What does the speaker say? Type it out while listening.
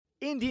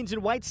Indians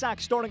and White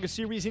Sox starting a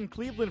series in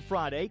Cleveland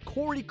Friday.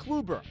 Corey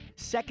Kluber,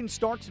 second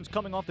start since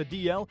coming off the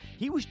DL.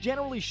 He was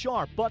generally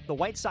sharp, but the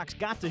White Sox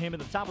got to him in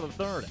the top of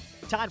the third.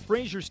 Todd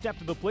Frazier stepped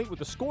to the plate with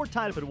the score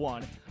tied up at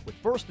 1, with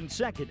first and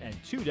second and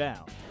 2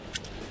 down.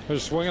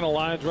 There's swinging a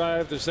line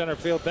drive to center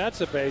field.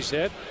 That's a base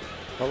hit.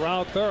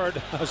 Around third,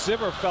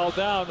 Zimmer fell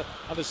down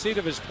on the seat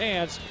of his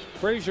pants.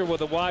 Frazier with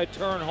a wide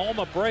turn home.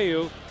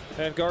 Abreu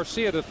and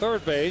Garcia to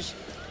third base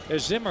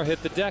as Zimmer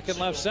hit the deck in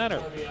left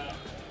center.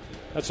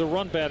 That's a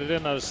run batted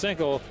in on a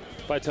single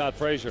by Todd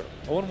Frazier.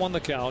 0-1 the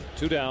count,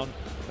 2 down,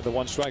 and the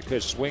 1-strike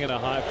pitch. Swinging a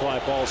high fly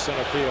ball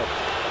center field.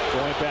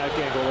 Going back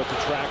angle at the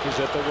track. He's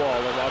at the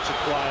wall. They watch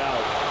it fly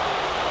out.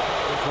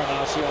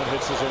 Encarnacion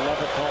hits his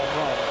 11th home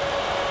run.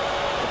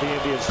 The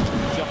Indians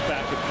jump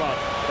back in front.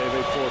 They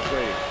lead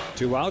 4-3.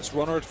 2 outs,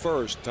 runner at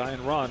first.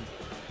 Tying run.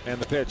 And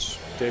the pitch.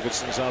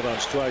 Davidson's out on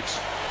strikes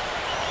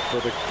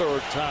for the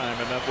 3rd time,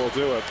 and that will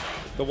do it.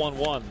 The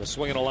 1-1. The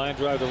swing and a line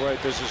drive to right.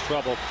 This is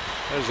trouble.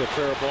 There's a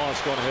fair ball.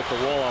 It's going to hit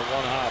the wall on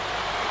 1 hop.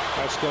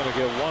 That's going to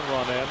get 1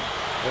 run in.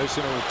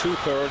 Mason with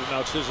 2/3, and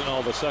now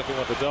Chisenhall the second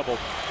with the double.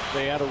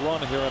 They add a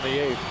run here in the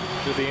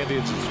 8th to the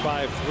Indians. It's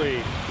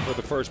 5-3 for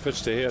the first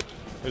pitch to hit.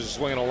 There's a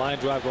swing and a line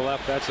drive to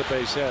left. That's a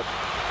base hit.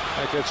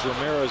 That gets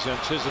Ramirez and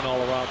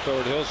Chisenhall around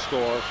third. He'll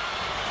score.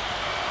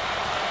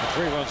 And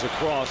 3 runs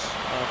across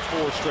on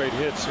 4 straight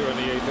hits here in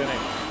the 8th inning.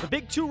 The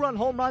big 2-run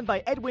home run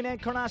by Edwin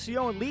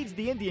Encarnacion leads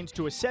the Indians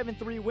to a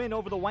 7-3 win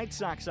over the White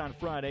Sox on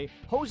Friday.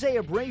 Jose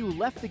Abreu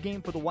left the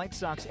game for the White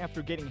Sox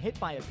after getting hit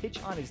by a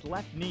pitch on his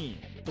left knee.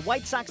 The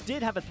White Sox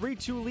did have a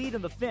 3-2 lead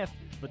in the 5th,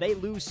 but they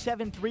lose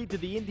 7-3 to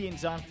the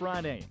Indians on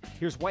Friday.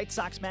 Here's White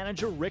Sox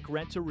manager Rick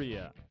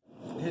Renteria.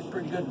 He's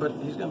pretty good, but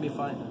he's going to be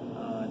fine.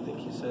 I think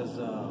he says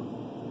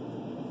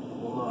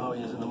we'll know how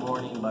he is in the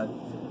morning, but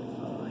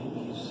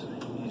he's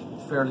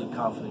fairly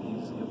confident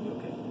he'll be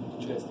okay.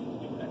 Did you guys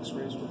need to do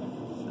X-rays with him?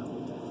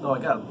 No, I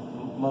got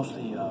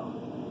mostly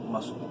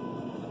muscle,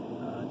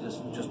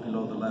 just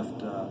below the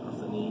left of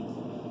the knee.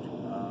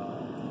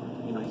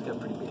 You know, he's got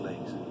pretty big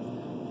legs,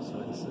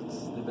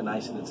 so they've been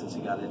icing it since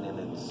he got in,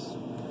 and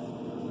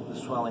the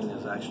swelling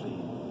is actually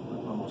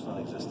almost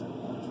non-existent.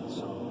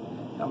 So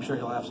I'm sure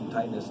he'll have some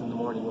tightness in the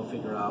morning. We'll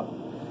figure out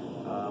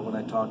when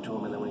I talk to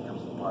him, and then when he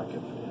comes to the park,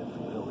 if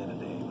he'll need a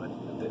day.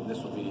 But this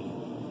will be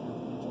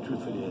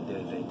truthfully a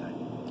day-to-day type.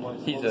 What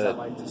was that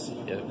like to see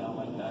him go down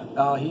like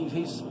that?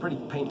 He's pretty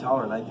pain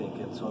tolerant, I think,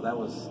 and so that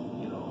was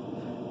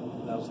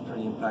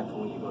pretty impactful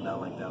when you go down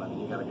like that. I mean,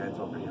 you got a guy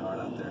throwing pretty hard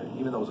out there,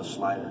 even though it was a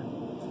slider,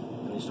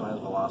 and he still has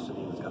velocity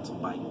and he's got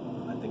some bite.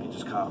 I think it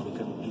just caught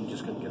him. He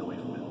just couldn't get away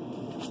from it.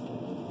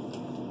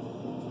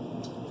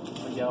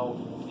 Miguel,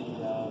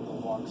 the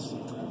walks,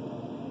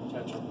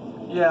 catch up.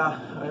 Yeah,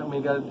 I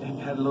mean,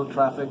 he had a little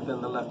traffic, then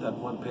they left that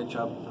 1 pitch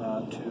up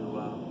to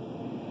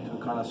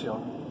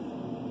Encarnacion.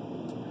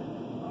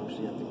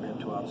 Obviously, I think we had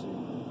 2 outs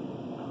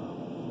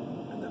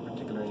in that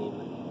particular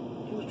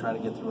inning. He was trying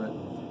to get through it.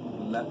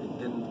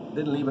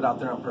 Didn't leave it out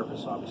there on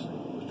purpose, obviously.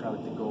 He was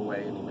trying to go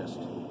away, and he missed.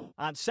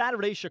 On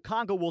Saturday,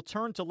 Chicago will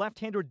turn to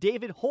left-hander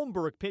David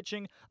Holmberg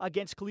pitching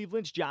against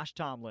Cleveland's Josh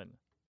Tomlin.